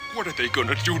What are they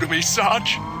gonna do to me,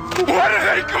 Sarge? What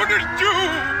are they gonna do?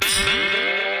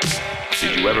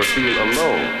 Did you ever feel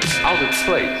alone, out of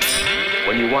place,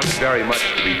 when you wanted very much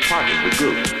to be part of the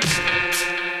group?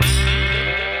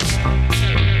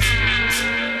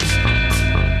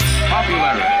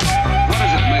 Popularity. What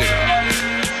is it made of?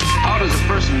 How does a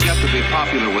person get to be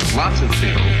popular with lots of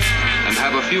people and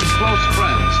have a few close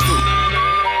friends, too?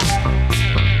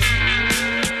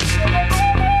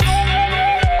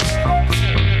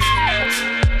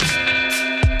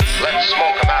 Let's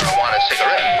smoke a marijuana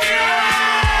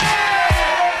cigarette.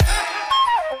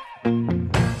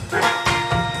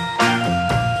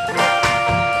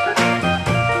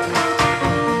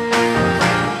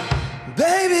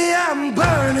 Baby, I'm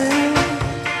burning,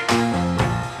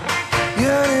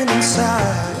 yearning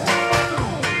inside.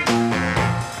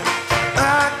 I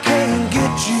can't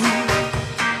get you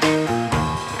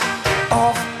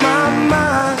off my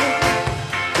mind.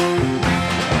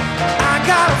 I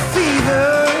got a fever,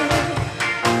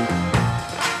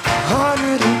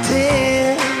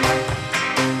 110.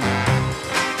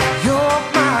 You're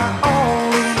my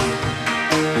only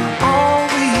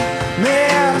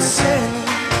medicine.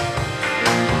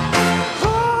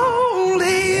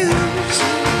 Only you,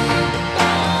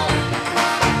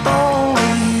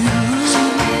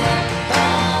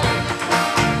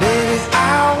 baby, I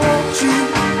want you.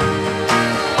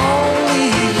 Only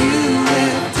you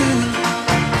will do.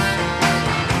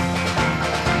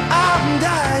 I'm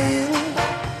dying.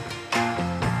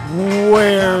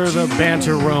 Where the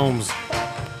banter roams.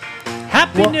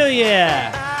 Happy New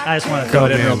Year! I just want to throw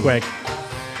it in real man. quick.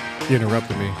 You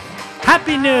interrupted me.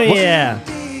 Happy New Year!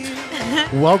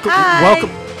 Welcome. Hi. Welcome.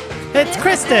 It's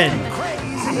Kristen,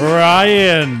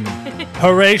 Ryan,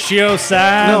 Horatio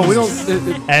Sands, No, we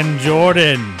don't. and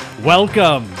Jordan.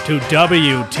 Welcome to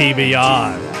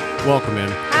WTBR. Welcome in.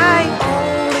 Hi.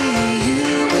 Only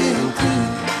you will do.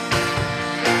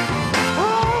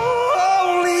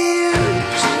 Only you.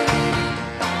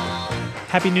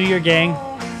 Happy New Year, gang.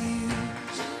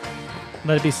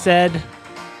 Let it be said,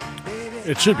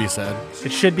 It should be said.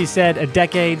 it should be said, a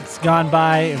decade's gone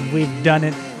by and we've done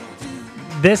it,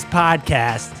 this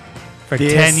podcast, for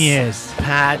 10 years.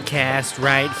 Podcast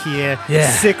right here. Yeah.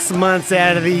 6 months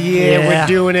out of the year, Yeah. we're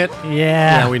doing it.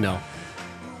 Yeah. Yeah, we know.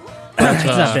 It's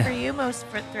not For bad. you most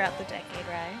throughout the decade,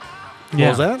 right? Yeah.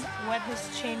 What was that? What has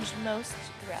changed most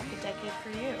throughout the decade for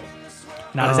you?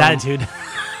 Not his attitude.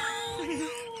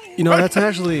 You know, that's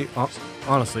actually,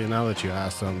 honestly, now that you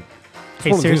asked, it's Hey,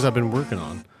 one of the things seriously? I've been working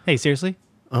on. Hey, seriously?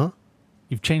 Huh?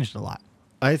 You've changed a lot.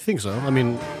 I think so. I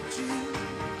mean,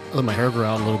 I let my hair grow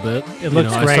out a little bit. It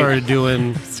looks I great. started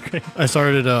doing. It's great. I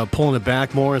started pulling it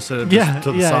back more instead of just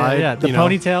to the side. Yeah. The you know.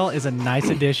 ponytail is a nice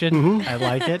addition. I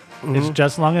like it. It's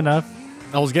just long enough.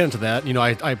 I was getting to that. You know,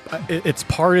 it's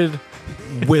parted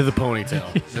with a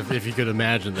ponytail. if you could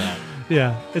imagine that.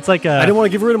 Yeah. It's like I didn't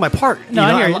want to get rid of my part. No,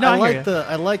 I hear you. No, I hear like you.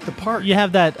 I like the part. you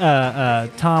have that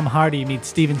Tom Hardy meets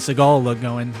Steven Seagal look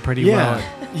going pretty well.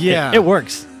 Yeah. It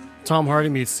works. Tom Hardy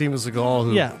meets Steven Seagal,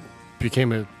 who Yeah.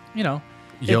 became a You know.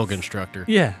 yoga it's- instructor.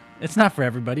 Yeah. It's not for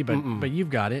everybody, but you've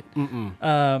got it.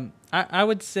 I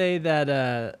would say that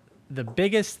the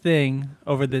biggest thing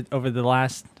over the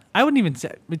last, I wouldn't even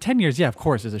say 10 years. Yeah, of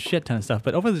course, there's a shit ton of stuff,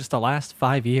 but over just the last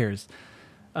 5 years,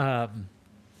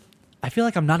 I feel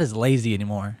like I'm not as lazy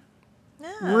anymore.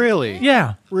 Really?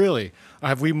 Yeah, Really?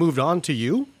 Have we moved on to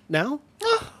you now?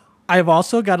 I've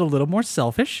also got a little more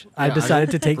selfish. I've I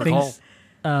decided to take recall.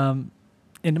 things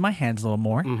into my hands a little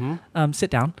more. Sit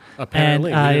down.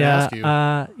 Apparently, and we didn't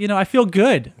I, ask you know, I feel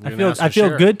good. I didn't feel ask I to feel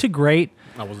share. good to great.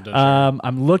 I wasn't done sharing.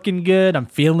 I'm looking good. I'm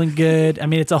feeling good. I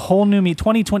mean, it's a whole new me.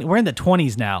 2020. We're in the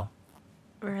 20s now.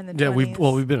 We're in the Yeah,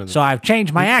 20s. we've been in. So I've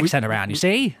changed my accent around. You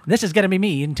see, this is gonna be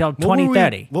me until What were we-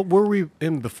 2030. What were we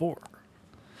in before?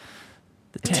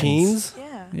 The Teens?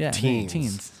 Yeah. Yeah, Teens.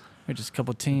 teens. We're just a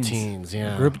couple teens. Teens,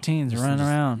 yeah. A group of teens running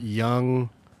around. Young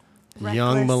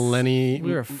Reckless. millennial.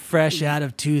 We were fresh out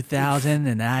of 2000,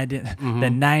 and I didn't. Mm-hmm. The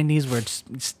 90s were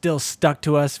still stuck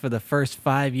to us for the first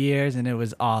 5 years, and it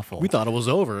was awful. We thought it was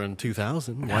over in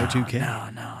 2000.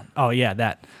 Y2K. No. Oh yeah,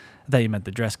 that. I thought you meant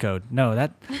the dress code. No,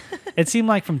 that. It seemed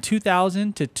like from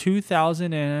 2000 to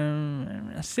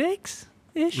 2006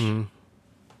 ish. Mm-hmm.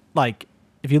 Like,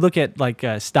 if you look at like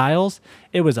styles,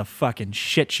 it was a fucking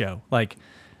shit show. Like,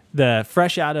 the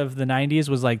fresh out of the 90s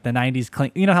was like the 90s clean.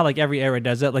 You know how like every era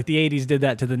does that? Like the 80s did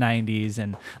that to the 90s.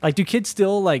 And like, do kids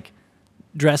still like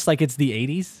dress like it's the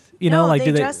 80s? You know, like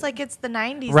they do dress like it's the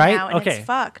 90s Right? now, and Okay. it's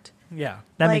fucked. Yeah,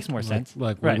 that like- makes more sense.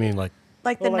 Like what Right. do you mean? Like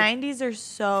Like the 90s are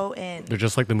so in. They're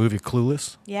just like the movie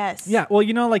Clueless. Yes. Yeah, well,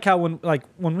 you know, like how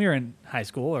when we were in high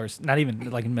school or not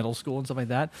even like in middle school and stuff like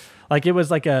that, like it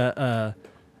was like at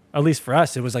least for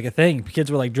us, it was like a thing.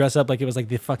 Kids were like dress up like it was like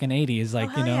the fucking 80s, like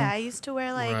Oh, you know. yeah. I used to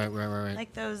wear like Right.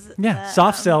 like those. Yeah,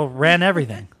 soft cell ran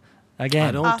everything. Again,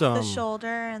 I don't- off the um, shoulder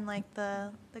and like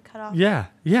the cut off. Yeah.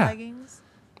 Leggings.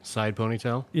 Side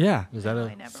ponytail. Yeah. Is that I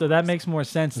a never So that wore makes more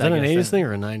sense. is that I an guess, 80s then. thing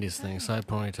or a 90s thing? Side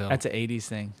ponytail. That's an 80s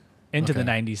thing. Into the Okay.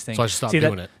 90s thing. So I should stop See,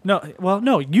 doing it. No, well,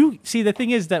 no. You see, the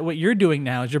thing is that what you're doing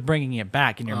now is you're bringing it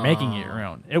back and you're making it your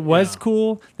own. It was yeah.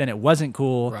 cool, then it wasn't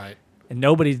cool, Right. and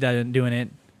nobody's doing it.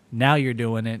 Now you're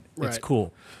doing it. It's Right.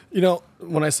 cool. You know,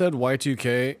 when I said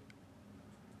Y2K,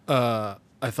 I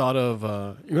thought of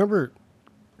you remember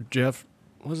Jeff?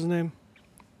 What's his name?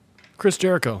 Chris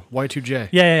Jericho, Y2J.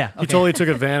 Yeah. He totally took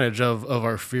advantage of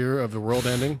our fear of the world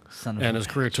ending, Son of and a his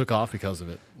career took off because of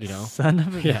it. You know? Son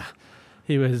of a Yeah.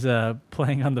 He was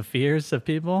playing on the fears of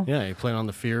people. Yeah, he played on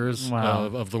the fears Wow.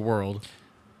 of the world.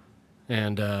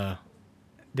 And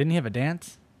Didn't he have a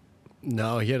dance?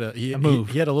 no, he had a move.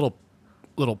 He had a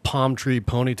little palm tree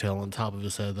ponytail on top of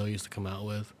his head though. He used to come out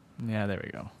with. Yeah, there we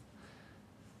go.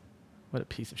 What a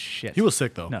piece of shit. He was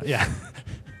sick though. No, yeah,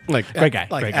 Like Great guy,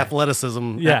 like great guy.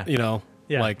 athleticism. Yeah. You know,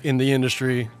 Yeah. like in the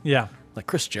industry, yeah. like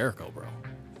Chris Jericho, bro.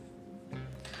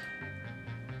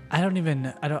 I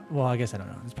don't. Well, I guess I don't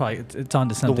know. It's probably it's on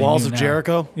to something. The Walls new of now.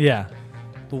 Jericho. Yeah,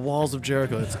 The Walls of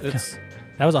Jericho. It's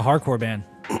that was a hardcore band.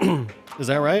 is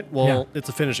that right? Well, Yeah. it's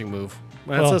a finishing move.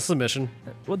 That's Well- a submission.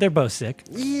 Well, they're both sick.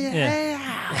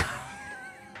 Yeah.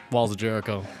 Walls of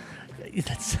Jericho.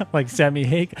 That's like Sammy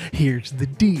Hague. Here's the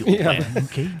deal, Yeah. man.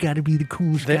 Okay, you got to be the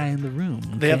coolest guy in the room.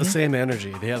 They have the okay? same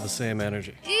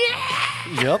energy.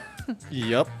 Yeah.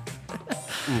 Yep.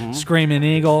 Screaming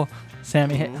Eagle.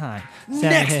 Sammy Hague. Hi. Sammy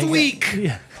Next Hague. week.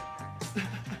 Yeah.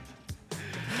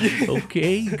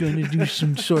 Okay, gonna do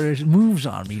some sort of moves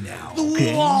on me now.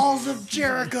 Okay. Walls of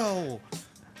Jericho.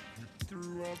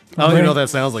 I don't even know what that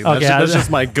sounds like. Okay, That's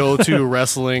just my go-to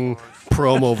wrestling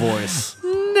promo voice.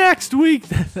 Next week.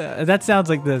 That sounds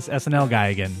like this SNL guy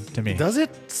again to me. Does it?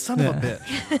 Son of a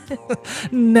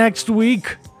bitch. Next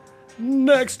week.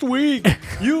 Next week,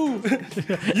 you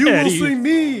will Eddie. see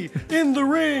me in the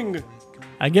ring.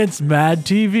 Against Mad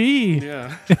TV.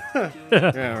 Yeah.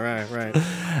 Yeah. Right.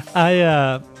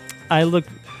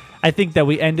 I think that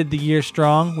we ended the year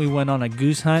strong. We went on a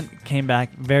goose hunt, came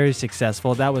back very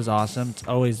successful. That was awesome. It's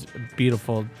always a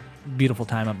beautiful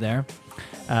time up there.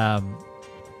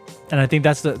 And I think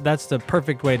that's the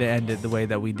perfect way to end it the way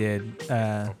that we did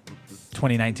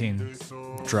 2019.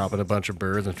 Dropping a bunch of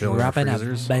birds and filling the Dropping a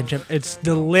freezers. bunch of, it's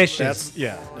delicious.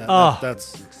 That's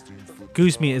that's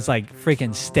Goose meat is like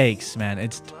freaking steaks, man.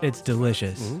 It's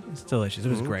delicious. Mm-hmm. It's delicious. It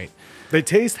was great. they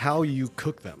taste how you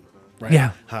cook them, right?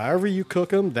 Yeah. However you cook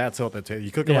them, that's how they taste. You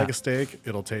cook it Yeah. like a steak,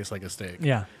 it'll taste like a steak.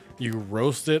 Yeah. You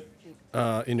roast it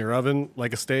in your oven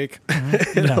like a steak,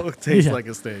 Mm-hmm. it'll taste Yeah. like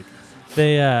a steak.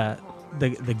 They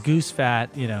the goose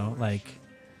fat, you know, like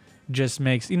just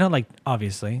makes, you know, like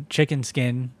obviously chicken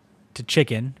skin to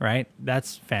chicken, right?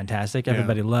 That's fantastic.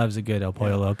 Everybody loves a good El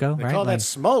Pollo Loco, They right? call Like, that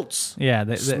smolts. yeah,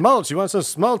 Smolts. You want some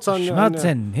smolts on your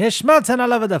schmelzen. Here's schmelzen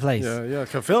all over the place. Yeah,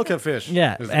 kafilka fish.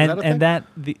 Yeah, Is and that a and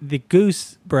thing? the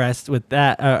goose breast with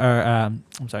that, I'm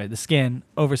sorry, the skin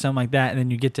over something like that, and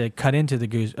then you get to cut into the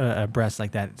goose breast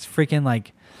like that. It's freaking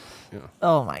like,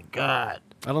 oh my god.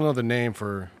 I don't know the name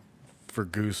for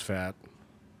goose fat.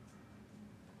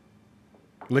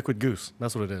 Liquid goose.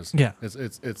 That's what it is. Yeah. It's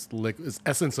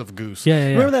essence of goose. Yeah, yeah, yeah.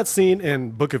 Remember that scene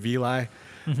in Book of Eli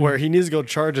where he needs to go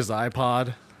charge his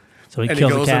iPod So he and he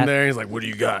kills goes a cat. in there and he's like, "What do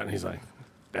you got?" And he's like,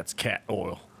 "That's cat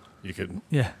oil. You could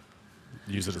Yeah,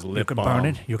 use it as a lip can balm, burn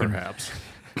it. You can- perhaps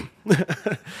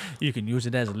you can use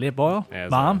it as a lip oil, as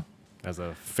bomb. as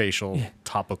a facial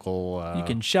topical. You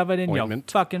can shove it in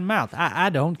ointment. your fucking mouth. I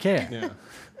don't care. Yeah.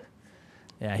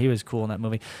 Yeah, he was cool in that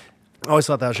movie. I always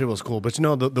thought that shit was cool, but you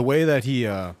know the way that he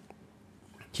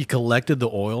collected the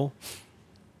oil,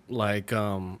 like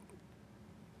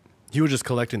he was just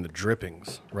collecting the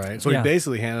drippings, right? So Yeah. he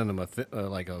basically handed him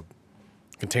like a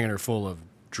container full of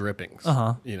drippings.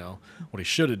 Uh-huh. You know what he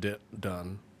should have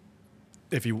done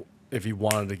if he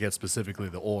wanted to get specifically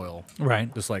the oil,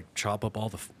 Right. just like chop up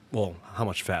all how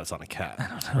much fat's on a cat,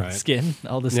 right? Skin,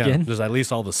 all the Yeah, skin. there's at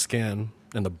least all the skin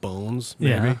and the bones, maybe.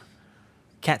 Yeah.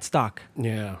 Cat stock.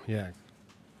 Yeah.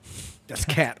 That's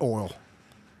cat oil.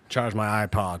 Charge my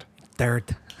iPod.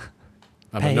 Dirt.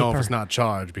 I don't know if Paper. it's not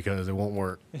charged because it won't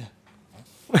work.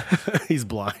 He's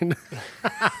blind.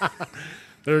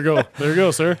 There you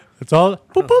go, sir. It's all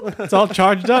boop, boop. It's all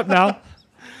charged up now.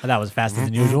 Well, that was faster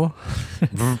than usual.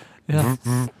 Yeah.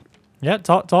 Yeah, it's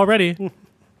all ready.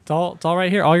 It's all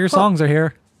right here. All your songs are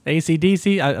here.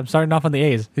 AC/DC. I'm starting off on the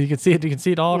A's. You can see it. You can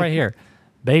see it all right here.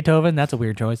 Beethoven. That's a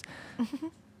weird choice.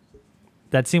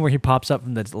 That scene where he pops up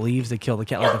from the leaves to kill the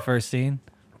cat, like the first scene.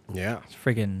 Yeah. It's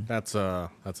freaking. That's a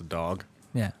dog.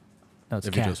 Yeah. No, it's a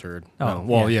If cat. you just heard. Oh, No.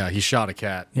 Well, yeah, he shot a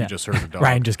cat. Yeah. You just heard a dog.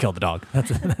 Ryan just killed the dog. That's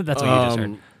what you just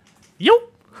heard. Yo.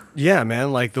 Yeah,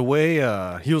 man. Like the way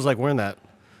he was like wearing that.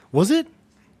 Was it?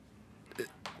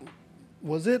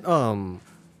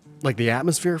 Like the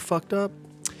atmosphere fucked up?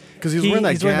 Because he was wearing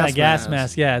that He's gas wearing that gas mask.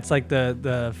 mask. Yeah, it's like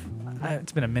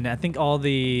it's been a minute. I think all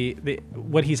the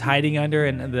what he's hiding under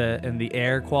and the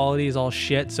air quality is all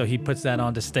shit. So he puts that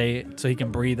on to stay so he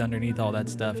can breathe underneath all that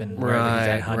stuff and wherever he's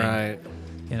at hunting. Right.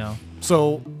 You know.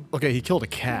 So okay, he killed a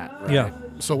cat. Right? Yeah.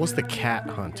 So what's the cat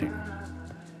hunting?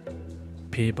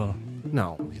 People.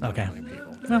 No. He's not Okay. hunting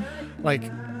people. No. Like,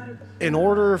 in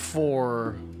order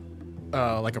for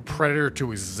like a predator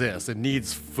to exist, it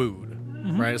needs food.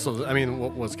 Right, so I mean,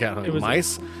 what was cat hunting? It was-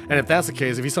 Mice, and if that's the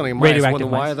case, if he's hunting mice, Radioactive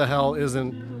why mice. the hell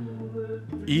isn't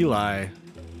Eli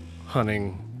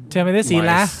hunting Tell me this, Eli.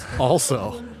 mice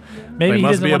also? Maybe They he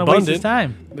must doesn't be want to waste his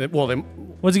abundant. time. Well,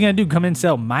 What's he gonna do? Come in and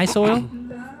sell mice oil?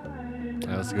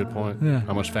 that's a good point. Yeah.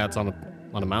 How much fat's on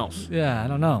a mouse? Yeah, I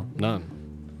don't know.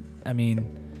 None. I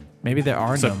mean, maybe there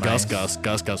are Except no Gus mice. Gus.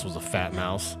 Gus Gus was a fat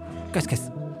mouse. Gus.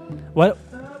 What?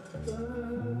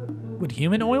 Would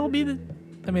human oil be the?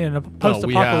 I mean, a We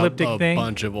post-apocalyptic have a thing.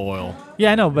 bunch of oil.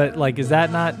 Yeah, I know, but like, is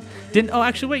that not? Didn't? Oh,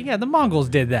 actually, wait. Yeah, the Mongols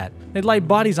did that. They'd light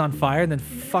bodies on fire and then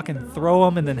fucking throw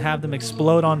them and then have them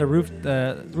explode onto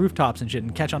rooftops and shit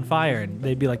and catch on fire. And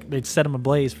they'd be like, they'd set them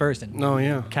ablaze first and No,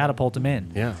 yeah, catapult them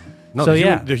in. yeah. No, So,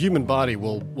 the human body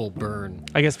will burn.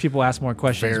 I guess people ask more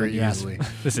questions. Very when you ask, easily.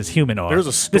 This is human oil. There's a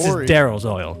This story- is Daryl's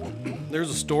oil. There's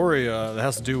a story that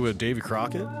has to do with Davy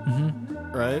Crockett,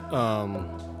 right?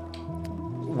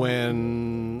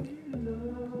 When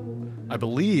I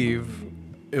believe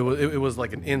it was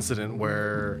like an incident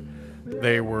where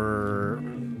they were,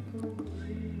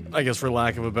 I guess for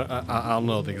lack of I don't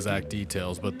know the exact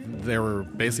details, but they were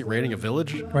basically raiding a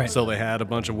village. Right. So they had a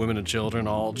bunch of women and children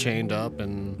all chained up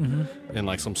and in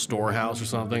like some storehouse or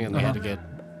something, and they had to get,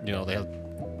 they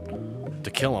had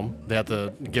to kill them. They had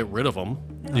to get rid of them,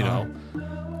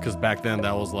 because back then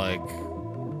that was like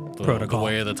the Protocol.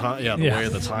 way of the time. Yeah, the Yeah. way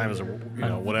of the time is,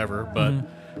 whatever. But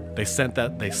they set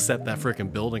that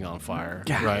freaking building on fire,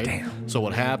 God right? damn. So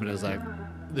what happened is like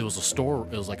it was a store.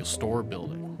 It was like a store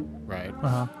building, right?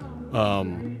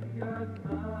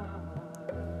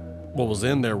 What was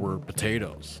in there were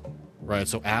potatoes, right?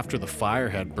 So after the fire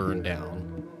had burned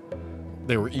down,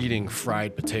 they were eating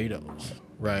fried potatoes,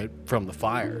 right, from the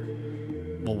fire.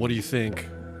 Well, what do you think?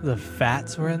 The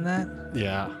fats were in that?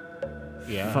 Yeah.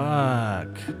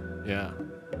 Fuck. Yeah.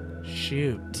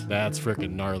 Shoot. That's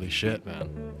freaking gnarly shit, man.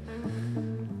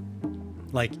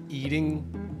 Like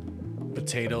eating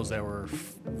potatoes that were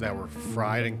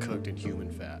fried and cooked in human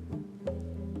fat.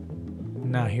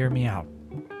 Now hear me out.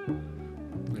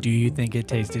 Do you think it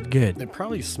tasted good? It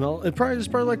probably just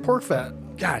like pork fat.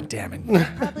 God damn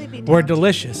it. Probably be Or down to,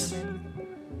 delicious.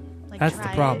 like, that's the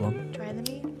try it, problem. Try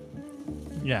the meat.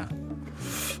 Yeah.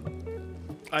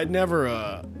 I'd never.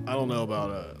 I don't know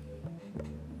about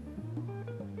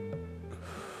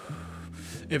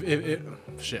If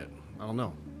shit, I don't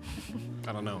know.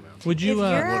 I don't know, man. Would If you? you're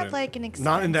at wouldn't. like an expensive,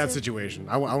 Not in that situation.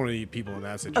 I want to eat people in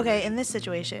that situation. Okay, in this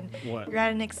situation, What? you're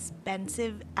at an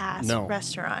expensive ass No.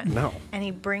 restaurant. No. And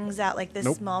he brings out like this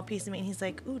Nope. small piece of meat and he's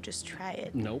like, ooh, just try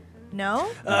it. Nope. No?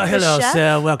 The Hello, chef?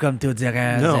 sir. Welcome to the. No,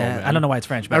 man. I don't know why it's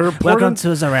French, I but report welcome him-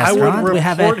 to the I would restaurant. We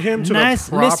have a report him to the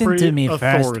nice. Listen to property me first. We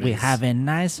authorities. have a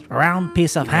nice round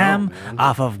piece of ham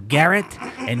off of Garrett,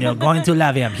 and you're going to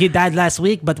love him. He died last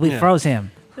week, but we Yeah. froze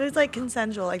him. It was like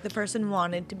consensual, like the person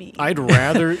wanted to be eaten. I'd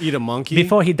rather eat a monkey.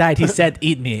 Before he died, he said,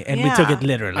 "Eat me," and we took Yeah. it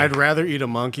literally. I'd rather eat a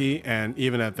monkey, and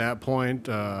even at that point,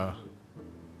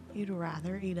 You'd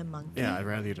rather eat a monkey? yeah, I'd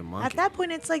rather eat a monkey. At that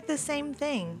point, it's like the same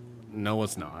thing. No,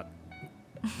 it's not.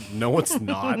 No, it's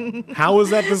not. How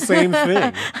is that the same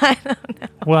thing?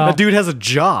 well, That dude has a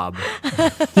job.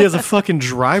 He has a fucking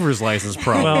driver's license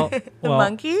problem. The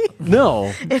monkey?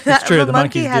 No. If that, true, if a the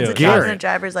monkey monkeys has do. a job and a Garrett.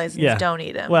 driver's license, yeah. don't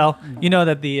eat him. Well, you know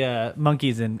that the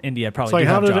monkeys in India probably So like, do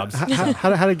how have did jobs.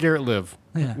 how did Garrett live?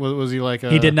 Yeah. Was he like a,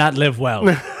 He did not live well.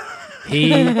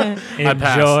 He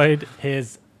enjoyed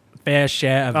his fair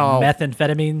share of Oh.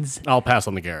 methamphetamines? I'll pass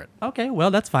on the Garrett. Okay,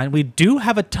 well, that's fine. We do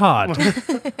have a Todd.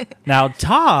 Now,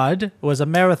 Todd was a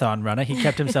marathon runner. He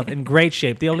kept himself in great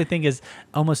shape. The only thing is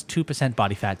almost 2%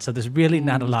 body fat, so there's really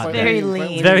not a lot there. Very lean.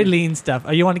 lean. It's very lean stuff.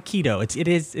 Are you on a keto?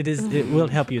 It will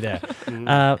help you there.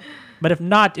 But if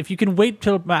not, if you can wait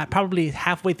till probably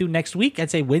halfway through next week, I'd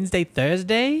say Wednesday,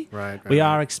 Thursday. Right, We right.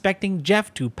 are expecting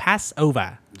Jeff to pass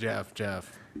over. Jeff.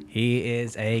 He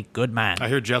is a good man. I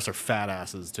hear Jeffs are fat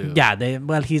asses too. Yeah,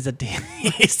 he's a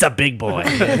he's a big boy.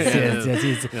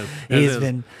 He's Yes.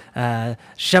 been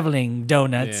shoveling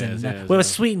donuts Yes, and yes, we're yes.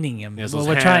 sweetening him. Yes, Well,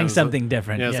 those we're trying hams, something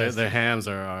different. Yes, Yes, their hams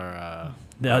are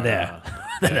they're there.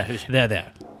 They're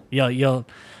there. You'll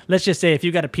let's just say if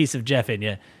you got a piece of Jeff in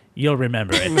you, you'll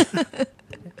remember it.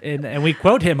 and we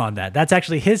quote him on that. That's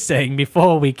actually his saying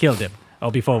before we killed him, or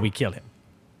before we kill him.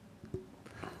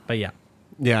 But yeah.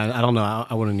 Yeah, I don't know.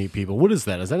 I want to eat people. What is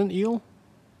that? Is that an eel?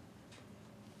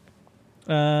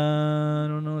 I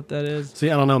don't know what that is. See,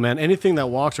 I don't know, man. Anything that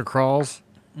walks or crawls.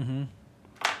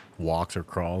 Walks or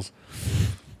crawls.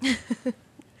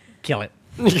 Kill it.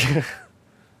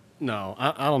 No,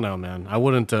 I don't know, man. I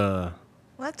wouldn't. Well,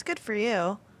 that's good for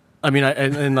you. I mean,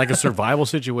 in like a survival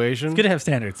situation, Good to have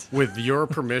standards. with your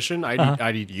permission,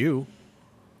 I'd eat you.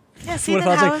 Yeah, see, What if,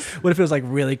 then I how was is... like, what if it was like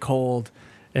really cold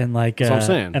and like That's what I'm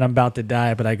saying. and I'm about to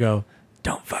die, but I go,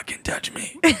 don't fucking touch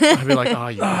me. I'd be like, oh,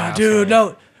 you asshole. Dude,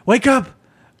 no. Wake up.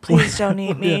 Please don't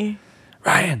eat me.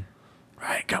 Ryan,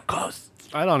 come close.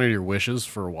 I'd honor your wishes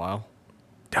for a while.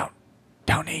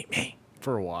 Don't eat me.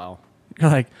 For a while. You're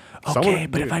like, okay,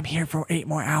 Someone- but dude. if I'm here for 8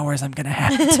 more hours, I'm gonna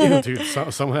have to. Dude,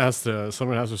 someone has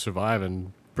to survive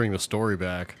and bring the story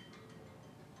back.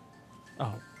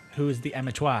 Oh, who is the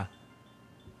amateur?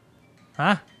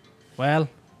 Huh? Well,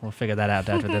 we'll figure that out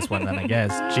after this one then, I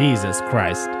guess. Jesus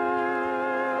Christ.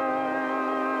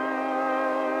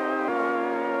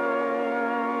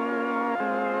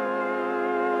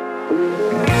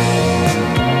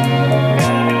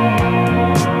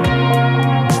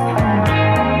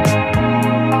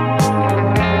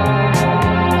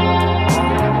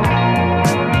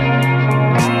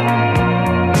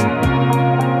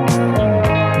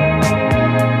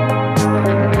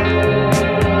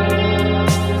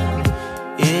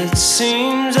 It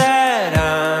seems that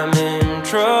I'm in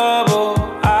trouble.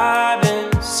 I've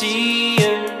been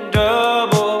seeing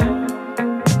double.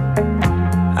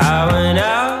 I went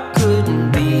out,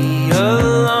 couldn't be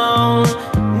alone.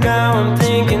 Now I'm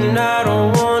thinking I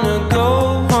don't wanna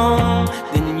go home.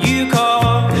 Then you call, I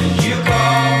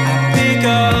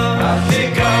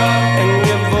pick up, and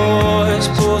your voice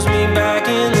pulls me back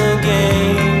in the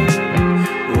game.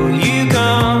 Will you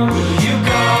come?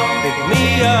 Pick me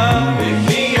up,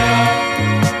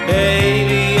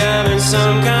 baby, I'm in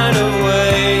some kind of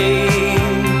way.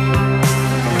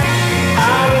 I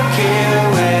don't care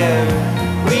where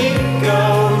we go,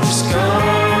 just come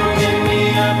get me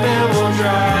up and we'll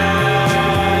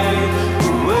drive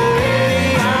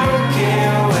away. I don't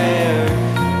care where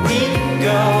we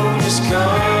go, just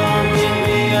come get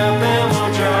me up and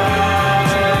we'll drive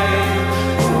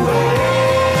away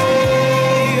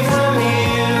from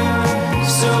here,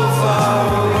 so far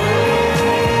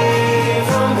away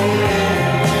from here,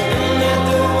 and let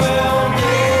the world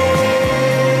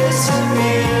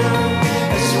disappear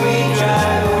as we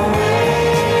drive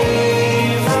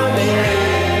away from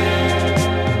here.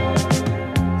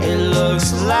 It looks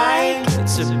like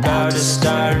it's about to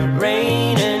start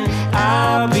raining.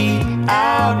 I'll be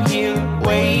out here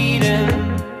waiting,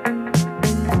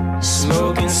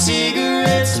 smoking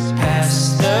cigarettes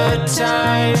past the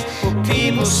time. Will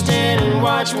people stand and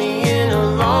watch me in a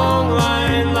long line?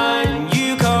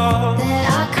 You call, I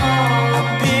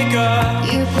pick up,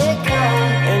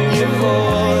 and your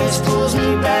voice pulls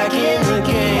me back in the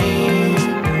game.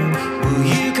 Will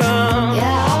you come?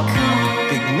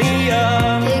 Pick me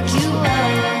up,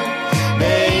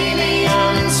 baby,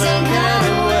 I'm in some kind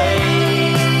of way.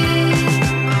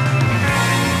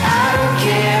 I don't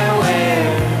care where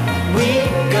we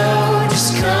go,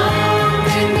 just come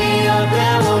pick me up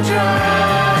and we'll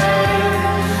drive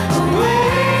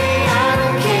away. I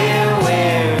don't care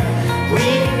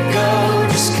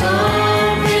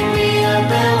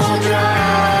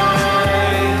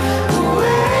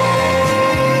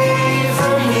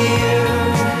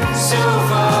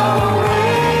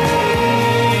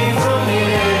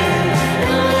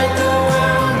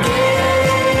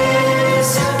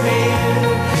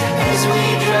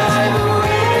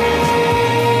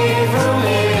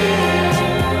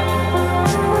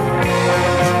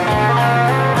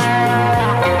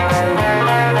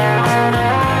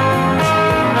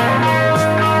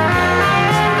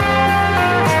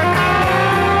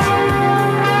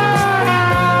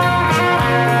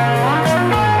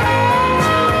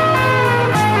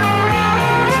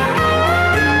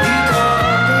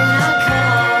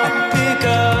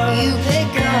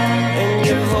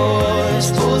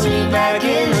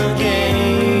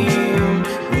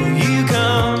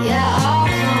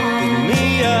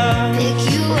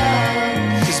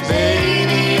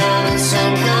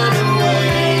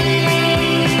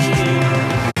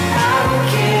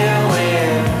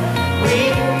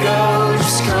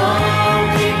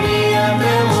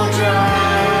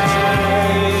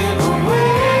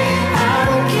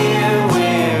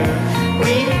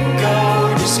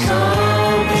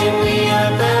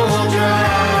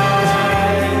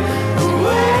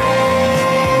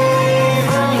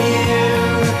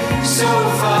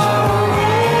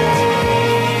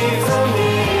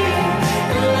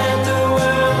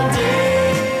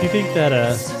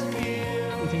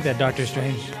Doctor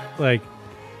Strange? Like,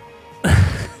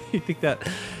 you think that,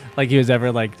 like, he was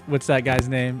ever like, what's that guy's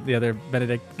name? The other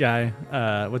Benedict guy.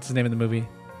 What's his name in the movie?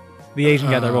 The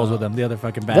Asian guy that rolls with him. The other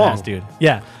fucking badass Wong. dude.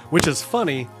 Yeah. Which is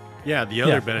funny. Yeah, the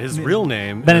other Yeah. Benedict. His real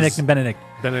name Benedict is and Benedict.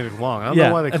 Benedict Wong. I don't Yeah.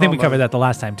 know why they I call think we him covered by- that the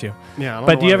last time too. Yeah, I don't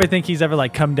But know do you why ever they- think he's ever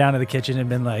like come down to the kitchen and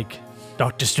been like,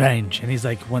 Doctor Strange, and he's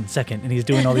like, 1 second, and he's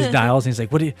doing all these dials, and he's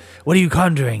like, what are you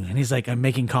conjuring? And he's like, I'm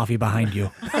making coffee behind you.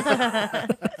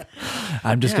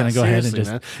 I'm just gonna go ahead and seriously,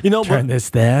 just man. You know, turn but this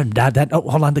there, that. Oh,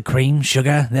 hold on, the cream,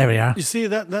 sugar. There we are. you see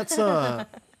that's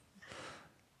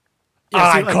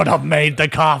I could have made the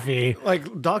coffee.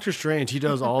 like Doctor Strange. He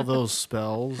does all those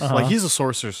spells. Uh-huh. Like he's a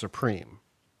sorcerer supreme,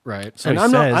 right? So So he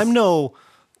and says. I'm no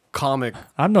comic.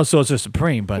 I'm no Sorcerer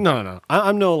Supreme, but No.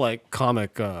 I'm no like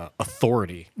comic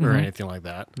authority or anything like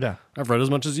that. Yeah. I've read as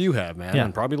much as you have, man, Yeah.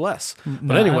 and probably less. no,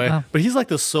 But anyway, I- but he's like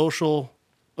the social.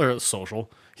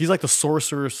 He's like the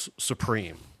sorcerer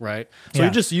supreme, right? So Yeah.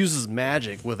 he just uses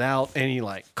magic without any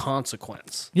like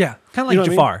consequence. yeah, kind of like You know what I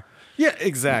mean? Jafar. Yeah,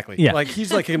 exactly. Yeah. Like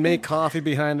he's like can make coffee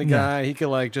behind the guy. He could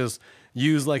like just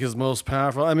use like his most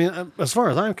powerful. I mean, as far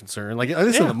as I'm concerned, like at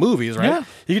least in Yeah. the movies, right? Yeah.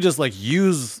 He could just like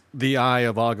use the eye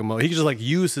of Agamotto. He could just like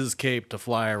use his cape to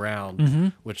fly around, Mm-hmm.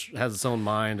 which has its own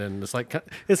mind, and it's like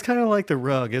it's kind of like the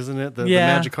rug, isn't it? The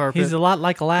Yeah, magic carpet. he's a lot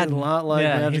like Aladdin. A lot like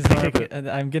magic he's carpet.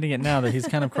 I'm getting it now that he's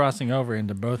kind of crossing over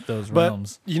into both those But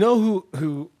realms. you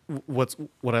know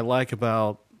what I like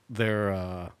about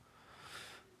their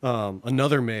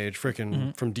another mage freaking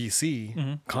Mm-hmm. from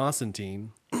DC,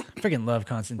 Constantine. Freaking love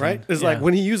Constantine. Right? It's Yeah. like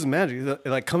when he uses magic, it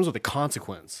like comes with a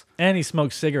consequence. and he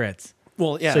smokes cigarettes,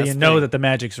 Well, yeah. so that's you the know thing. that the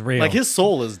magic's real. like his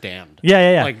soul is damned.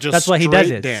 yeah. Like just That's why he does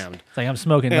straight it. damned. It's like I'm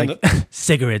smoking And like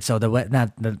cigarettes, so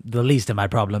not the least of my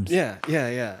problems. Yeah.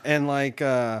 And like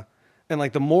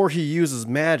the more he uses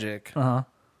magic, Uh-huh.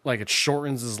 like it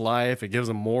shortens his life. It gives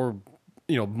him more,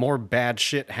 more bad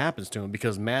shit happens to him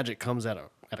because magic comes at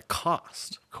a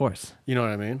cost. Of course. You know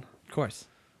what I mean? Of course.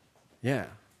 Yeah.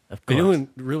 Of But you course. know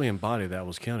who really embodied that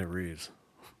was Keanu Reeves.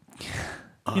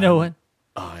 You know what?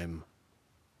 I'm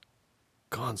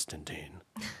Constantine.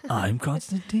 I'm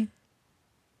Constantine.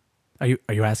 Are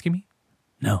you asking me?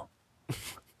 No.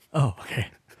 Oh, okay.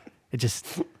 It just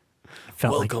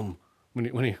felt like Welcome. When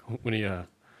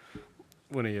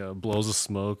he blows a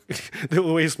smoke, the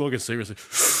way he's smoking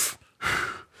cigarettes,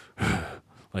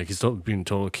 like he's being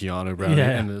told Keanu about it, Yeah.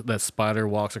 and that spider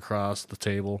walks across the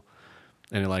table,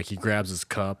 and he grabs his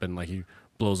cup and like he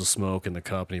blows the smoke in the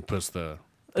cup and he puts the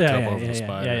cup over the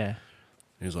spider. Yeah. And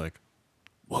he's like,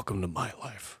 "Welcome to my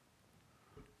life."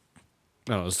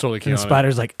 No, it's totally Keanu. And the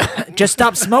spider's like, just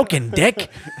stop smoking, dick.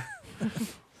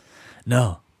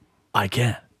 No, I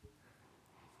can't.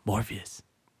 Morpheus.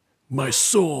 My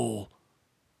soul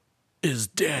is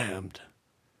damned.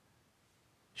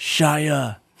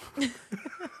 Shia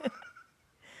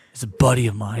is a buddy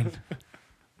of mine.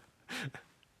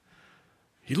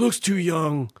 He looks too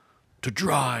young to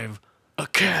drive a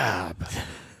cab.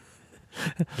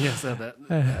 Yes, that.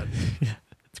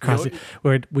 It's crossing.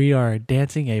 We are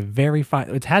dancing a very fine.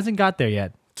 It hasn't got there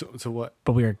yet, To what?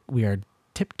 but we are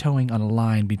tiptoeing on a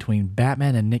line between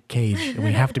Batman and Nick Cage, and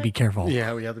we have to be careful.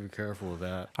 Yeah, we have to be careful with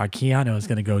that. Our Keanu is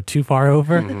going to go too far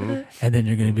over, and then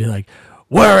you're going to be like,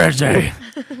 "Where is he?"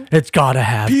 It's got to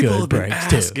have People good have been breaks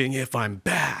too. asking if I'm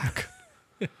back.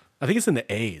 I think it's in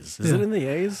the A's. Is it in the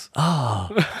A's?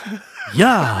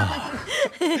 Yeah.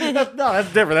 No,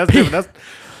 that's different. That's different.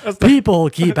 That's People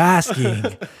keep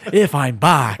asking if I'm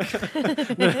back.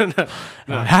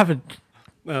 I haven't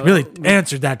really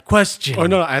answered that question. Oh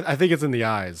no, I think it's in the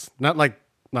eyes. Not like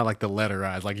the letter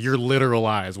eyes, like your literal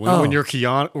eyes. When you're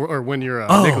Keanu or when you're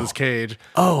Nicolas Cage.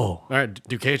 Oh. All right,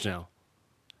 do Cage now.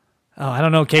 Oh, I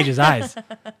don't know Cage's eyes.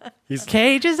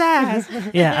 Cage's eyes.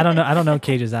 Yeah, I don't know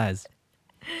Cage's eyes.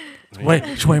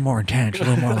 It's way more intense. A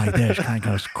little more like this. Kind of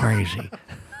goes crazy.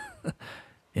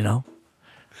 You know?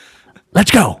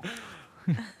 Let's go.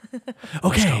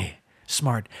 Okay.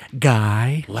 Smart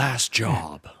guy. Last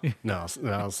job. no.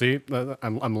 See,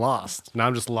 I'm lost. Now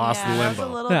I'm just lost in that's a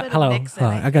limbo. little bit Hello. of mixing.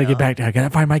 I gotta get back there. I gotta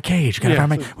find my cage.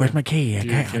 Where's my key? I Do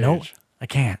your can't. No,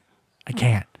 cage. I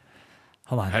can't.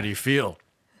 Hold on. How do you feel?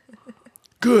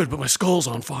 Good, but my skull's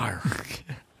on fire.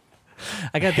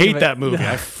 I got Hate that movie.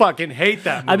 I fucking hate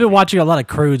that movie. I've been watching a lot of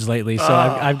Croods lately, so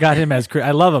I've got him as Croods.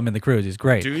 I love him in the Croods. He's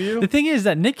great. Do you? The thing is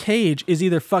that Nick Cage is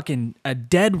either fucking a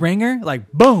dead ringer,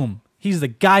 like boom, he's the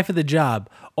guy for the job,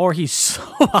 or he's so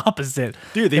opposite.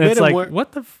 Dude, they And made it's him like, wear-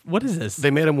 what is this?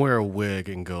 They made him wear a wig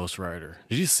in Ghost Rider.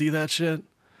 Did you see that shit?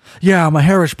 Yeah, my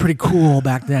hair was pretty cool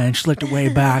back then. Slicked it way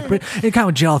back, but it kind of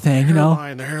a gel thing, you know.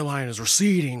 The hairline is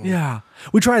receding. Yeah,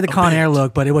 we tried the Con Air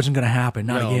look, but it wasn't gonna happen.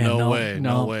 Not No, again. no way,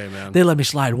 no way, man. They let me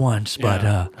slide once, but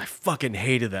Yeah. I fucking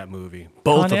hated that movie.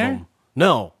 Both Con of Air? them.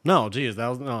 No, geez,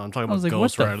 I'm talking about was like,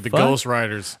 Ghost what the Rider. The fuck? Ghost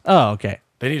Riders. oh, okay.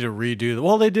 They need to redo it.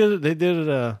 Well, they did it.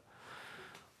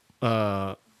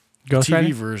 Ghost TV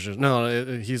Rider. version. No,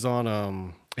 he's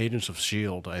on Agents of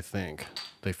Shield. I think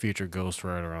they feature Ghost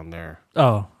Rider on there,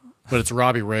 Oh, but it's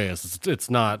Robbie Reyes. It's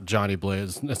not Johnny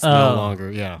Blaze. It's Oh. no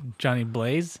longer. Yeah, Johnny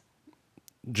Blaze.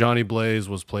 Johnny Blaze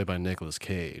was played by Nicolas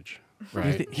Cage.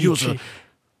 Right. He- He was he-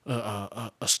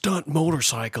 a stunt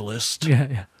motorcyclist. Yeah,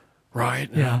 yeah. Right.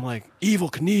 And Yeah. I'm like Evil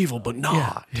Knievel, but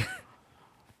not.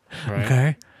 Right.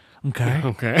 Okay, okay,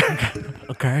 Okay.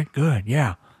 okay. Good.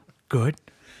 Yeah, good.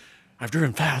 I've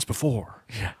driven fast before.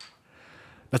 Yeah.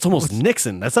 That's almost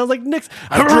Nixon. That sounds like Nixon.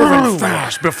 I've driven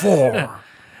fast before.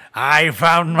 I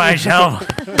found myself.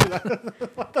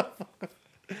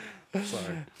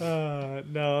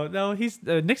 No. He's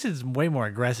Nixon's way more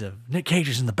aggressive. Nick Cage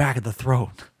is in the back of the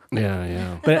throat.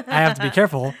 Yeah. But I have to be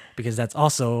careful because that's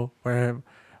also where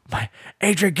my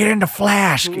Adrian get in the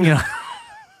flask. You know.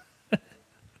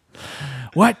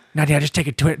 What? Now, yeah, just take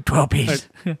a 12 piece.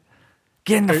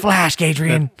 Get in the flask,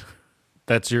 Adrian.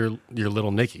 That's your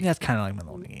little Nicky. That's kind of like my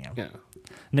little Nicky. Yeah.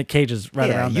 Nick Cage is right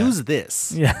around that.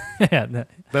 this. Yeah, yeah.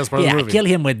 Best part of the movie. Kill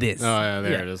him with this. Oh yeah,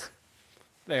 there it is.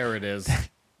 There it is.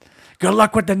 Good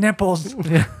luck with the nipples.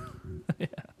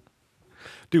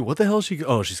 Dude, what the hell is she?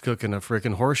 Oh, she's cooking a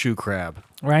freaking horseshoe crab.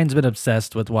 Ryan's been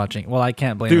obsessed with watching. Well, I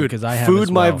can't blame him Dude, because I have Food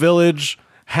as My well. Village,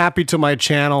 Happy to My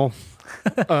Channel,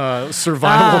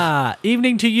 Survival. Ah,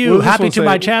 evening to What you. does this Happy one to say?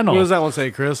 my channel. What does that one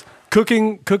say, Chris?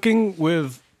 Cooking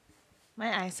with.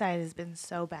 My eyesight has been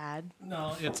so bad.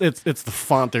 No, it's the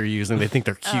font they're using. They think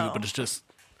they're cute, but it's just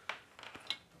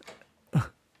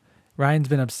Ryan's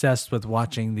been obsessed with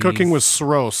watching these cooking with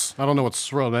Sros. I don't know what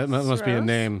Sro. That must be a Gross?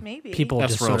 name. Maybe. people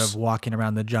That's just sort gross. of walking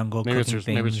around the jungle Maybe it's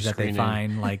cooking your- maybe things it's your that they screen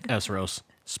find, name. like Sros.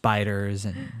 spiders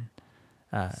and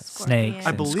snakes I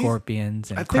and believe-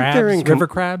 scorpions I and think they're crabs, in river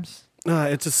crabs.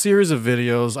 It's a series of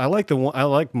videos. I like I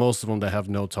like most of them that have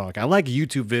no talking. I like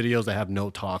YouTube videos that have no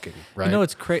talking. Right? You know,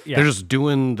 it's crazy. Yeah. They're just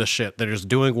doing the shit. They're just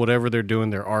doing whatever they're doing.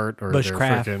 Their art or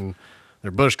Bushcraft.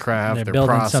 their bushcraft. They're their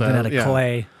building process. something out of Yeah.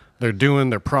 clay. They're doing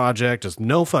their project. Just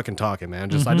no fucking talking, man.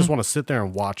 Just I Mm-hmm. just want to sit there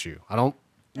and watch you. I don't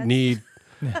need.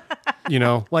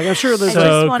 Like I'm sure there's I like,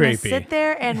 just want to creepy. sit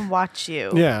there and watch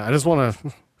you. yeah. I just want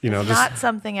to just Not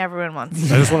something everyone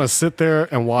wants. I just want to sit there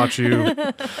and watch you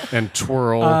and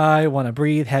twirl. I want to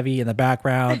breathe heavy in the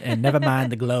background and never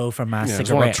mind the glow from my I just want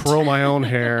cigarette. to twirl my own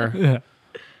hair.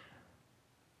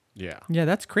 Yeah. Yeah,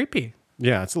 that's creepy.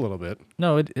 Yeah, it's a little bit.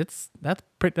 No,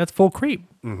 that's full creep.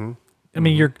 Mm-hmm. I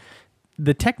mean, you're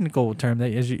the technical term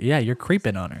that is you're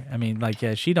creeping on her. I mean, like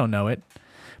she don't know it,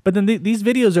 but then these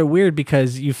videos are weird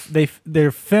because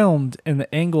they're filmed in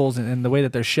the angles and the way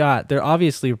that they're shot. They're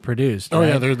obviously produced. Oh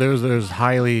yeah, right? there's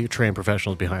highly trained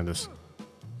professionals behind this.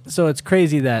 So it's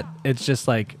crazy that it's just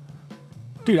like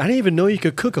Dude, I didn't even know you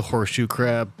could cook a horseshoe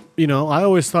crab. You know, I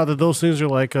always thought that those things are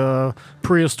like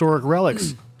prehistoric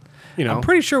relics. You know, I'm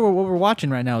pretty sure what we're watching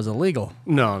right now is illegal.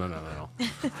 no.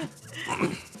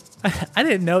 I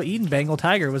didn't know eating Bengal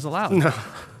tiger was allowed. No.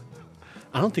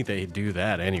 I don't think they do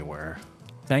that anywhere.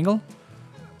 Bengal?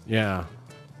 Yeah.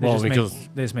 They Well, just because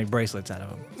they just make bracelets out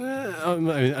of them.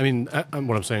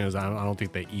 what I'm saying is I don't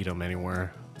think they eat them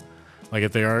anywhere. Like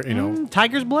if they are, you know,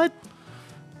 Tiger's blood?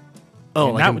 oh,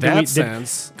 And like in did that we- did-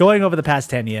 sense. Going over the past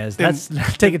 10 years, let's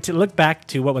take it to look back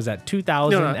to what was that,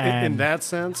 2000 No, and in that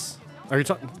sense. Are you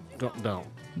talking? Don't.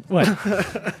 what?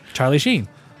 Charlie Sheen.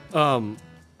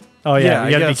 Oh yeah, yeah, I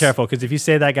you gotta be guess- careful because if you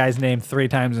say that guy's name 3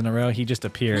 times in a row, he just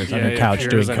appears on Yeah, your he couch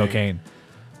appears doing and he- cocaine,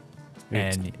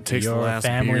 and takes the your last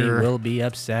family beer. will be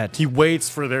upset. He waits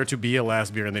for there to be a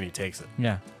last beer and then he takes it.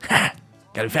 Yeah,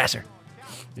 gotta be faster.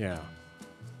 Yeah.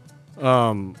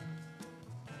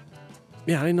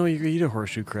 Yeah, I didn't know you could eat a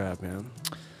horseshoe crab, man.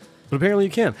 But apparently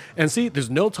you can. And see, there's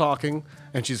no talking,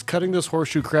 and she's cutting this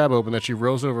horseshoe crab open that she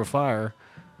roast over fire.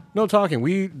 No talking.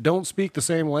 We don't speak the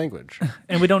same language.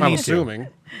 And we don't I'm need assuming.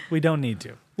 to. We don't need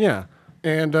to. Yeah.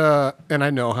 And I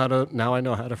know how to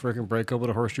freaking break open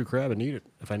a horseshoe crab and eat it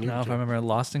if I need Now, if to. I remember,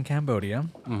 Lost in Cambodia.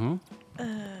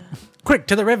 Quick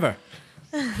to the river.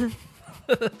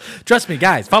 Trust me,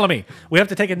 guys. Follow me. We have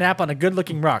to take a nap on a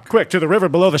good-looking rock. Quick, to the river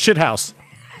below the shit house.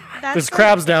 That's There's like-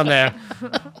 crabs down there.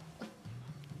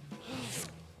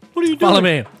 What are you doing? Follow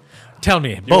me. Tell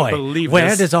me, boy, believe where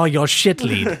this. does all your shit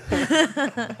lead?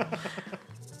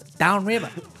 Down river.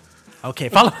 Okay,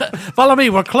 follow me.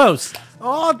 We're close.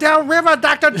 Oh, downriver,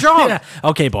 Dr. John. Yeah.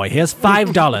 Okay, boy, here's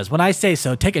 $5. When I say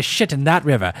so, take a shit in that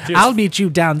river. I'll meet you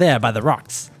down there by the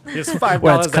rocks. Here's Where it's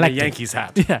 $5 and a collected. Yankees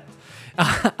hat. Yeah.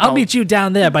 I'll meet you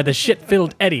down there by the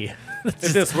shit-filled eddy. If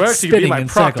this works, you can be spinning my in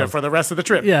proctor circles. for the rest of the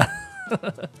trip. Yeah.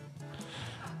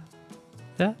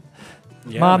 Yeah.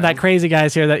 Yeah, Mom, man. that crazy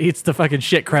guy's here that eats the fucking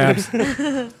shit crabs.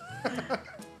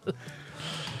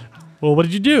 Well, what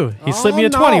did you do? He slipped me a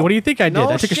 20. What do you think I did? No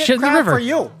I took a shit in the crab river. for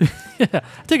you. I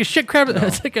took a shit crab. I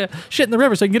took a shit in the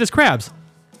river so I can get his crabs.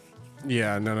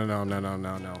 Yeah,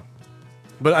 no.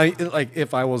 But I like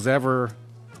if I was ever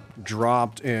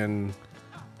dropped in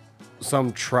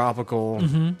some tropical,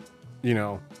 Mm-hmm. you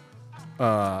know,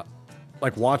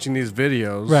 like watching these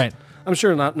videos. Right. I'm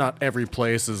sure not every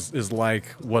place is like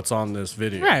what's on this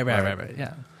video. Right.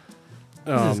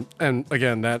 Yeah. And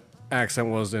again, that accent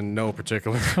was in no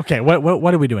particular. Okay. What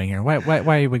are we doing here? Why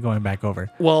are we going back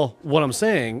over? Well, what I'm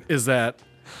saying is that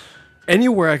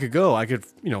anywhere I could go, I could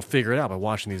figure it out by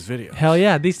watching these videos. Hell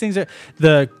yeah, these things are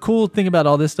the cool thing about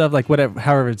all this stuff. Like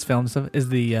however it's filmed stuff is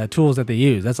the tools that they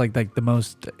use. That's like the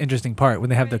most interesting part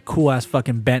when they have the cool ass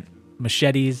fucking bent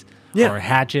machetes Yeah. or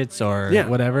hatchets or Yeah.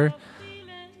 whatever.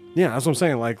 Yeah, that's what I'm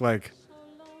saying. Like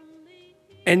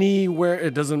anywhere,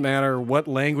 it doesn't matter what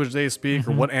language they speak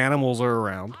or what animals are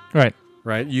around, Right.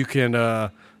 right? You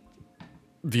can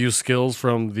view skills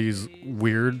from these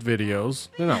weird videos.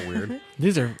 They're not weird.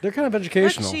 They're kind of Look,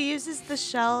 educational. she uses the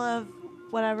shell of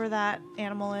whatever that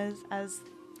animal is as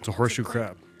It's a horseshoe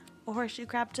crab. a horseshoe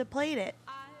crab to plate it.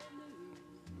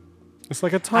 It's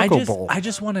like a taco bowl. I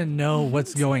just want to know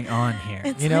what's going on here.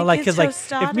 It's you know, like because his like if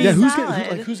tostada me, yeah,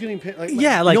 salad. who's getting paid? Like,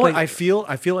 Yeah, you like- know what? like- I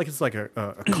feel like it's like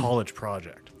a college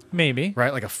project, maybe,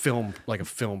 right? Like a film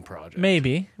project.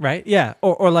 maybe, right? Yeah,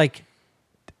 or like,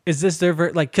 is this their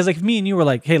like? Because like me and you were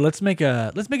like, hey, let's make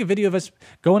a video of us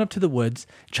going up to the woods,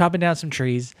 chopping down some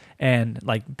trees, and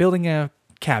like building a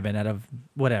cabin out of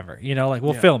whatever. You know, like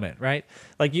we'll film it, right?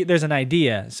 Like there's an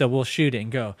idea, so we'll shoot it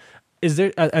and go. Is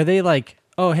there? Are they like?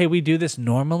 Oh, hey, we do this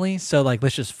normally, so like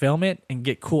let's just film it and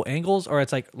get cool angles, or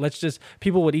it's like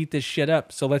people would eat this shit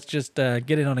up, so let's just get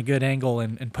it on a good angle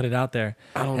and put it out there.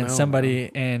 I don't and know,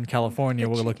 somebody in California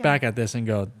will look chicken. back at this and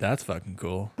go, "That's fucking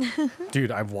cool."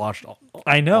 Dude, I've watched all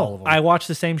I all know. of them. I watch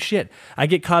the same shit. I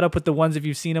get caught up with the ones if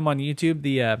you've seen them on YouTube.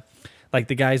 The like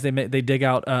the guys they dig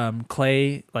out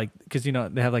clay, like because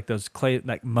they have like those clay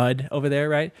like mud over there,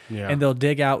 right? Yeah. And they'll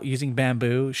dig out using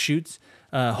bamboo shoots.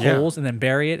 Holes and then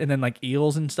bury it, and then like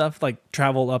eels and stuff like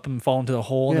travel up and fall into the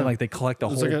hole, and then Yeah. like they collect a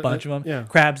It's whole like bunch of them. yeah.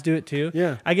 Crabs do it too.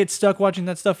 Yeah. I get stuck watching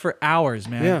that stuff for hours,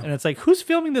 man. Yeah. And it's like, who's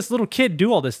filming this little kid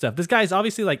do all this stuff? This guy's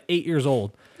obviously like 8 years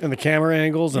old. And the camera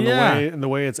angles and Yeah. the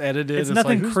way it's edited. It's like,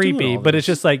 nothing who's doing creepy, all but it's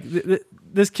this? just like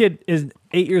this kid is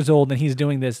 8 years old and he's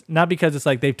doing this not because it's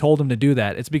like they've told him to do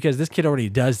that. It's because this kid already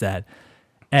does that,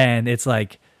 and it's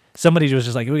like somebody was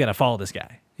just like, we got to follow this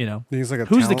guy. He's like a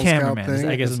who's the talent scout cameraman? thing.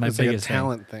 I guess is my it's like a biggest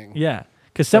talent thing. Yeah,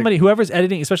 because somebody, whoever's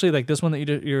editing, especially like this one that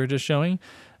you were just showing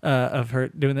of her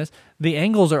doing this, the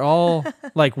angles are all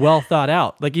like well thought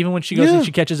out. Like even when she goes and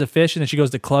she catches a fish and then she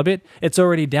goes to club it, it's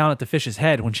already down at the fish's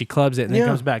head when she clubs it and then Yeah.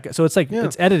 comes back. So it's like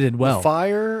it's edited well. The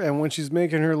fire and when she's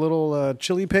making her little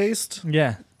chili paste.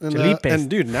 Yeah, And, Chili paste. and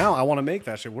dude, now I want to make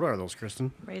that shit. What are those,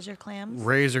 Kristen? Razor clams.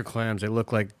 Razor clams. They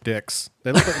look like dicks.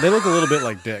 They look a little bit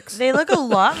like dicks. They look a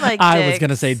lot like I was dicks.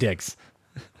 gonna say dicks.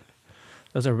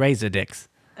 Those are razor dicks.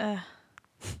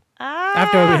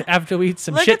 Ah, After we eat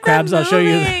some look shit at them crabs, I'll show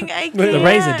you moving. I the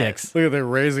razor can't. dicks. Look at they're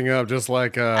raising up just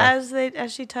like As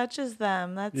she touches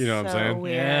them. That's You know what I'm so saying?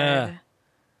 weird. Yeah.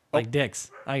 Like dicks.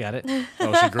 I got it.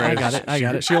 oh she grazed. I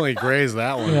got it. She only grazed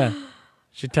that one. Yeah.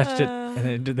 She touched it,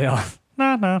 and then they all.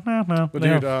 No. But They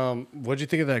dude, all- what'd you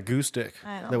think of that goose stick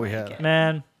I don't that we like had? it.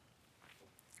 man,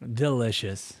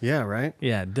 delicious. Yeah, right.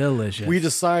 Yeah, delicious. We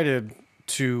decided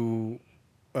to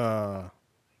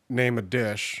name a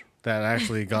dish that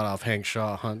actually got off Hank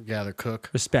Shaw, Hunt, Gather, Cook.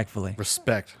 respectfully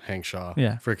Respect Hank Shaw.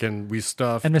 Yeah. Freaking, we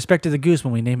stuffed. and respect to the goose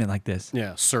when we name it like this.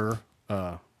 Yeah, sir.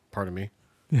 Pardon me.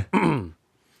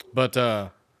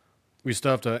 But we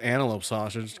stuffed an antelope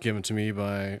sausage given to me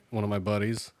by one of my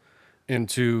buddies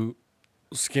into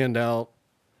skinned out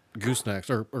goosenecks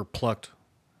or plucked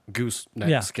gooseneck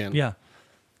Yeah, skin. yeah.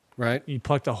 Right? You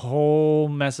plucked a whole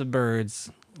mess of birds,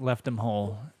 left them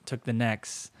whole, took the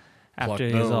necks after Plucked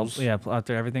it was all, those.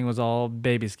 after everything was all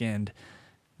baby skinned,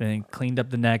 then cleaned up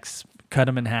the necks, cut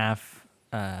them in half,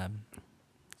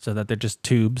 so that they're just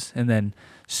tubes, and then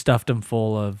stuffed them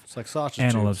full of It's like sausage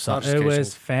antelope tubes, sauce. sausage It was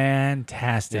casings.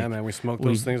 fantastic. Yeah, man. We smoked We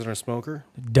those things in our smoker.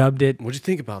 dubbed it What'd you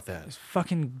think about that?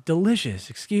 fucking delicious.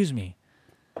 Excuse me.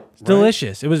 It's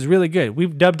delicious. It was really good.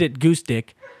 We've dubbed it goose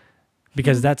dick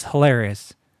because that's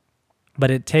hilarious.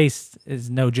 but it tastes is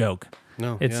no joke.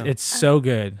 No, It's so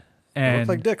good. They And look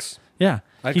like dicks. yeah,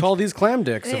 I'd call these clam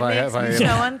dicks It if I makes me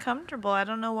have. so uncomfortable. I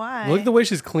don't know why. Look at the way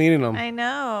she's cleaning them. I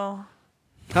know.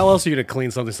 How else are you gonna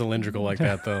clean something cylindrical like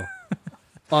that, though?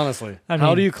 Honestly, I how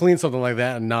mean- do you clean something like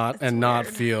that and not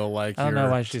feel like I don't know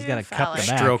you're why she's got to Too cup the phallic.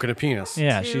 back. stroking a penis?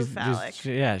 Yeah, Too she's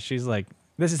phallic. she's like,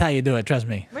 this is how you do it. Trust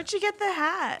me. Where'd you get the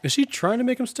hat? Is she trying to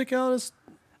make him stick out?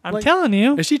 I'm Like, telling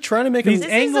you. Is she trying to make These him? This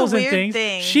is a angles and weird things.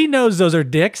 thing. She knows those are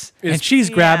dicks, and It's- she's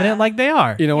grabbing Yeah. it like they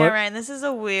are. You know Yeah, what? Ryan. This is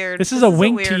a weird. This is a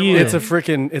wink to weird you. one. It's a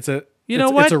freaking. It's a. You know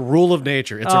it's, what? It's a rule of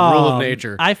nature. It's a rule of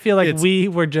nature. I feel like It's- we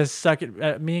were just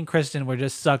suckered. Me and Kristen were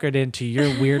just suckered into your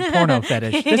weird porno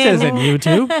fetish. This isn't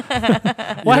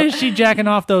YouTube. Why is she jacking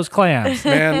off those clams?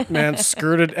 man,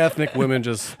 skirted ethnic women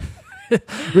just.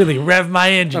 Really rev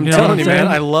my engine. I'm you know what telling you, man. saying?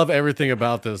 I love everything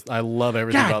about this. I love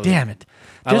everything God about damn this. it!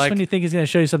 I Just like- when you think he's gonna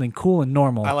show you something cool and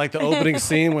normal. I like the opening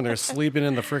scene when they're sleeping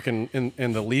in the freaking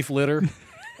in the leaf litter,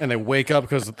 and they wake up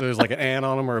because there's like an ant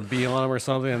on them or a bee on them or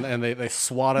something, and they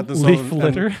swat at themselves. Leaf and-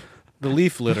 litter? The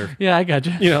leaf litter. Yeah, I got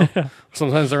you. You know,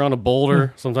 sometimes they're on a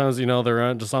boulder. Sometimes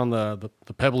they're just on the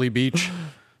pebbly beach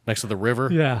next to the river.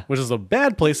 Yeah. which is a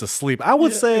bad place to sleep. I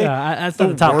would say that's the not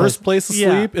the top worst place to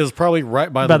Yeah. sleep is probably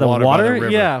right by by the water. By the river.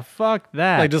 Yeah, fuck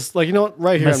that. Like just like you know what,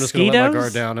 right here. I'm just gonna let my Mosquitoes?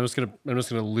 guard down. I'm just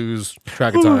gonna lose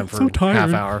track of time for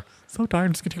half hour. So tired.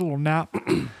 I'm just gonna take a little nap.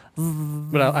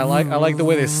 But I like the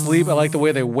way they sleep. I like the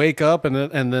way they wake up and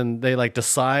then they like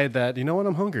decide that you know what,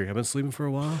 I'm hungry. I've been sleeping for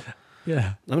a while.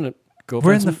 Yeah, I'm gonna go. we're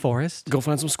find in the some, forest. Go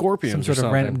find some scorpions Some or sort of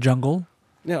something. random jungle.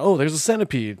 Yeah. Oh, there's a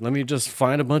centipede. Let me just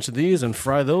find a bunch of these and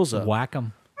fry those up. Whack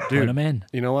them. Dude, Put them in.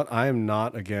 You know what? I am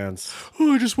not against.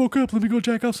 Oh, I just woke up. Let me go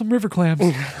jack off some river clams.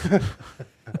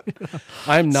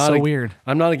 I'm not So weird.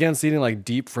 I'm not against eating like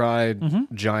deep fried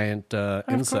giant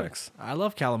insects I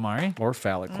love calamari. or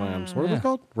phallic clams. What are they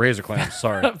called? Razor clams.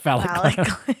 Sorry. Phallic clam.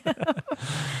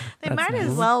 They might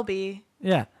as well be.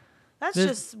 Yeah. That's There's-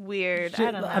 just weird.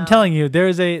 I don't know. I'm telling you,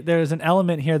 there's an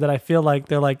element here that I feel like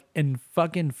they're like, and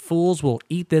fucking fools will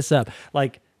eat this up.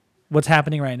 Like what's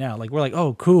happening right now. Like we're like,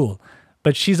 oh, cool.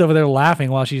 But she's over there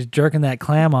laughing while she's jerking that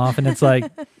clam off, and it's like,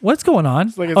 what's going on?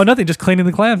 like Oh, it's- nothing, just cleaning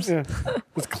the clams. Yeah.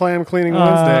 It's clam cleaning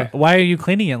Wednesday. Why are you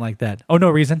cleaning it like that? Oh, no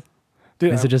reason.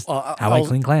 Dude, Is it just how I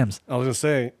clean clams? I was gonna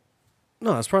say,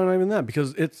 no, it's probably not even that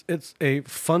because it's a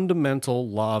fundamental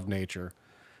law of nature.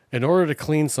 In order to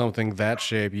clean something that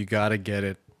shape, you got to get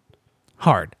it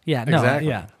Hard. Yeah. No. exactly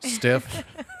Yeah. stiff.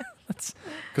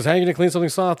 Because how are you gonna clean something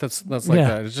soft that's like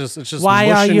Yeah. that? It's just Why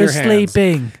mush are in you your hands.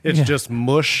 sleeping? It's Yeah. just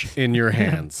mush in your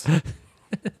hands.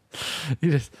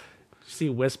 You just see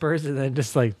whispers and then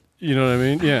just like, You know what I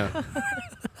mean? Yeah.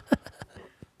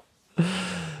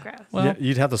 Gross. well, Yeah,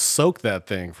 you'd have to soak that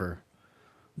thing for.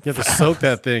 You have to soak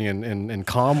that thing in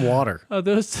calm water. oh,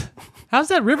 those. How's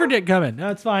that river dick coming? No,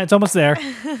 it's fine. It's almost there.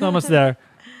 It's almost there.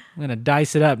 I'm gonna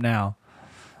dice it up now.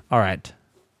 All right,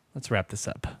 let's wrap this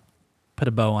up. Put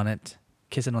a bow on it.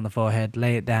 Kiss it on the forehead.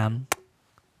 Lay it down.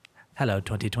 Hello,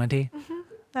 2020.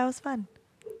 That was fun.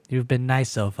 You've been nice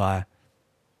so far.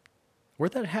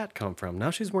 Where'd that hat come from? Now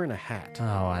she's wearing a hat.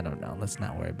 Oh, I don't know. Let's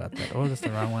not worry about that. Oh, that's the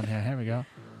wrong one here. Here we go.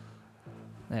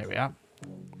 There we are.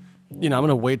 You know, I'm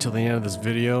gonna wait till the end of this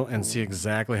video and see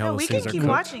exactly how No, the we scenes can are keep cooked.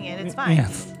 watching it. It's fine. Yeah.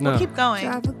 No. We'll keep going.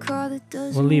 Drive a car that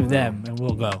doesn't We'll leave work. them and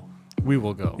we'll go. We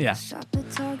will go. Yeah. Shop at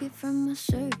Target from my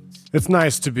shirts. It's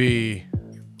nice to be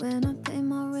When I pay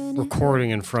my rent, recording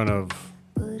in front of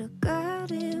but I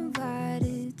got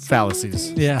invited to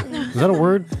fallacies. Yeah. Is that a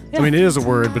word? I mean, it is a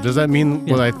word, but does that mean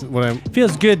what I'm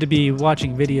Feels good to be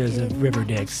watching videos of river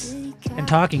dicks and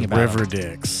talking about river them.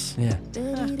 dicks? Yeah.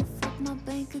 ready to fuck my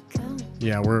bank account.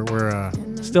 Yeah, we're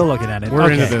Still looking at it. we're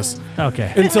Okay. into this.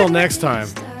 Okay. Until next time,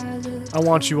 I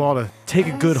want you all to take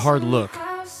a good hard look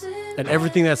at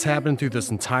everything that's happened through this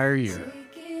entire year.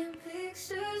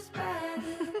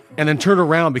 And then turn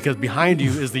around because behind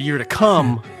you is the year to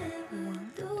come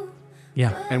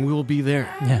Yeah. and we will be there.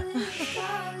 Yeah.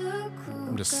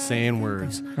 I'm just saying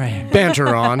words. Right here.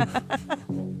 Banter on.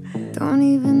 Don't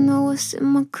even know what's in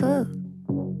my cup.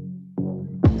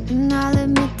 And I'll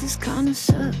admit this kinda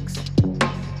sucks.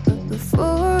 But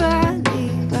before I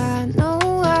leave, I know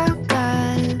I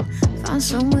gotta find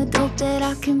somewhere dope that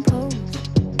I can pose.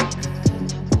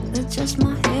 Adjust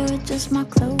my hair, adjust my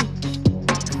clothes,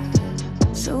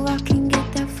 so I can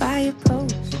get that fire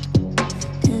pose.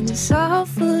 And it's all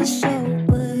for show,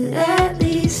 but at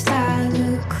least I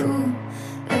look cool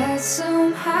at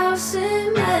some house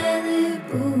in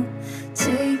Malibu,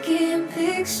 taking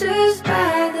pictures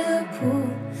by the pool,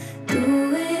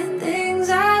 doing things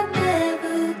I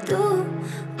never do.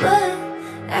 But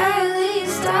at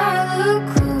least I look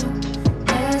cool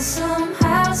at some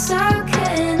house I can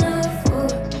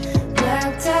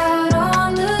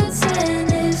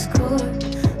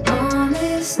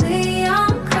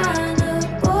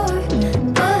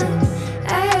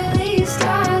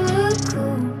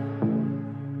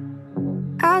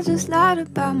out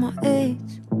about my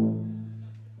age.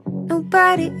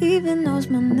 Nobody even knows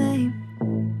my name.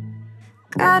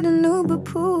 Got an Uber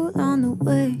pool on the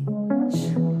way,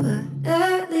 but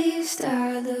at least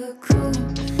I look cool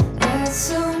at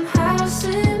some house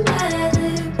in Malibu.